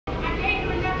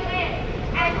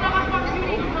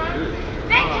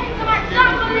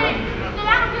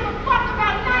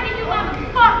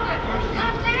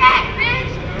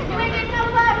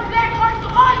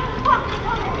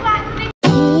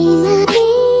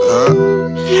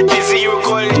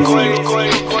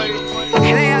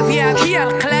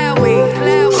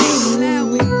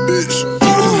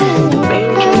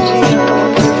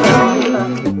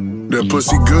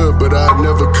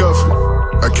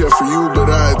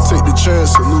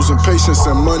chance of losing patience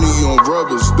and money on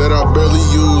rubbers that I barely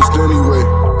used anyway.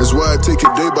 That's why I take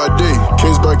it day by day,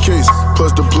 case by case.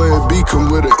 Plus the plan B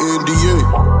come with an NDA.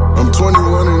 I'm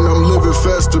 21 and I'm living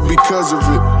faster because of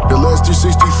it. The last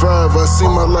 365, I see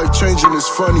my life changing. It's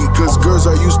funny, cause girls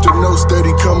I used to know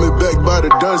steady coming back by the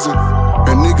dozen.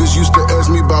 And niggas used to ask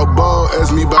me about ball,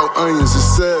 ask me about onions.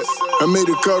 It's sad. I made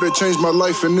a call that changed my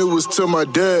life and it was to my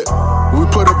dad. We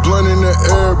put a blunt in the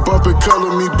air, bump it,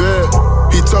 color me bad.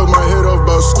 He talked my head off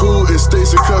about school, it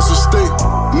stays a custom state.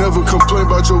 Never complain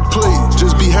about your plate,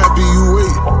 just be happy you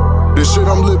wait. The shit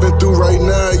I'm living through right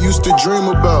now, I used to dream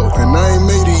about. And I ain't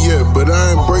made it yet, but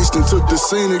I embraced and took the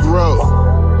scenic route.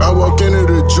 I walk into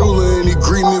the jeweler and he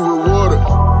greet me with water.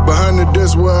 Behind the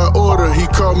desk where I order, he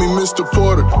called me Mr.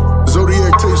 Porter.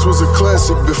 Zodiac Tapes was a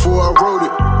classic before I wrote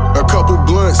it. A couple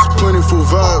blunts, plentiful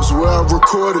vibes where I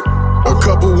recorded. A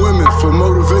couple women for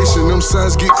motivation, them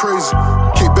signs get crazy.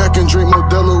 Kick back and drink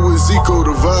Modelo with Zeeko,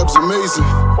 the vibe's amazing.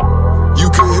 You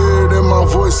can hear it in my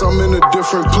voice, I'm in a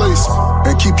different place.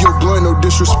 And keep your blunt, no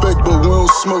disrespect, but we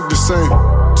don't smoke the same.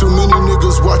 Too many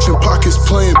niggas watching pockets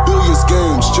playing billiards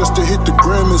games just to hit the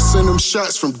gram and send them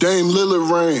shots from Dame Lillard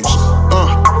range.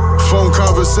 Phone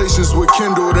conversations with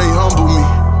Kendall, they humble me.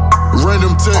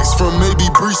 Random texts from maybe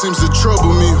Bree seems to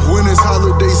trouble me. When it's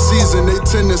holiday season, they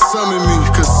tend to summon me.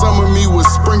 Cause some of me was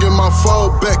springing my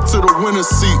fall back to the winter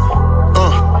seat.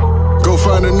 Go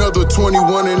find another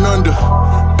 21 and under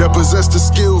that possess the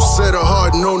skill set of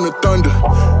harden on the thunder.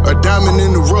 A diamond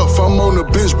in the rough, I'm on the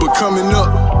bench but coming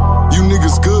up. You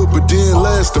niggas good but didn't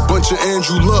last, a bunch of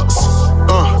Andrew Lucks.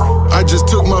 I just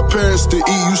took my parents to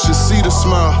eat, you should see the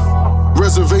smile.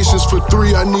 Reservations for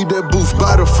 3, I need that booth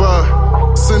by the fire.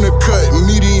 Center cut,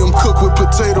 medium cook with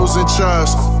potatoes and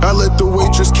chives. I let the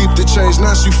waitress keep the change,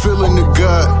 now she feeling the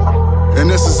God. And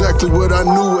that's exactly what I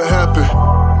knew would happen.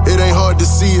 It ain't hard to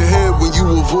see ahead when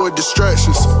you avoid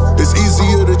distractions. It's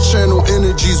easier to channel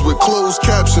energies with closed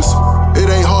captions.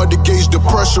 It ain't hard to gauge the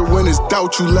pressure when it's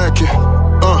doubt you lacking.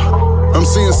 I'm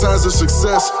seeing signs of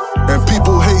success, and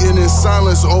people hating in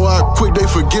silence. Oh, how quick they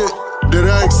forget that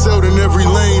I excelled in every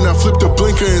lane. I flipped a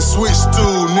blinker and switched to.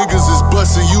 Niggas is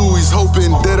busting you, he's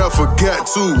hoping that I forgot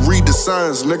to read the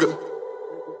signs, nigga.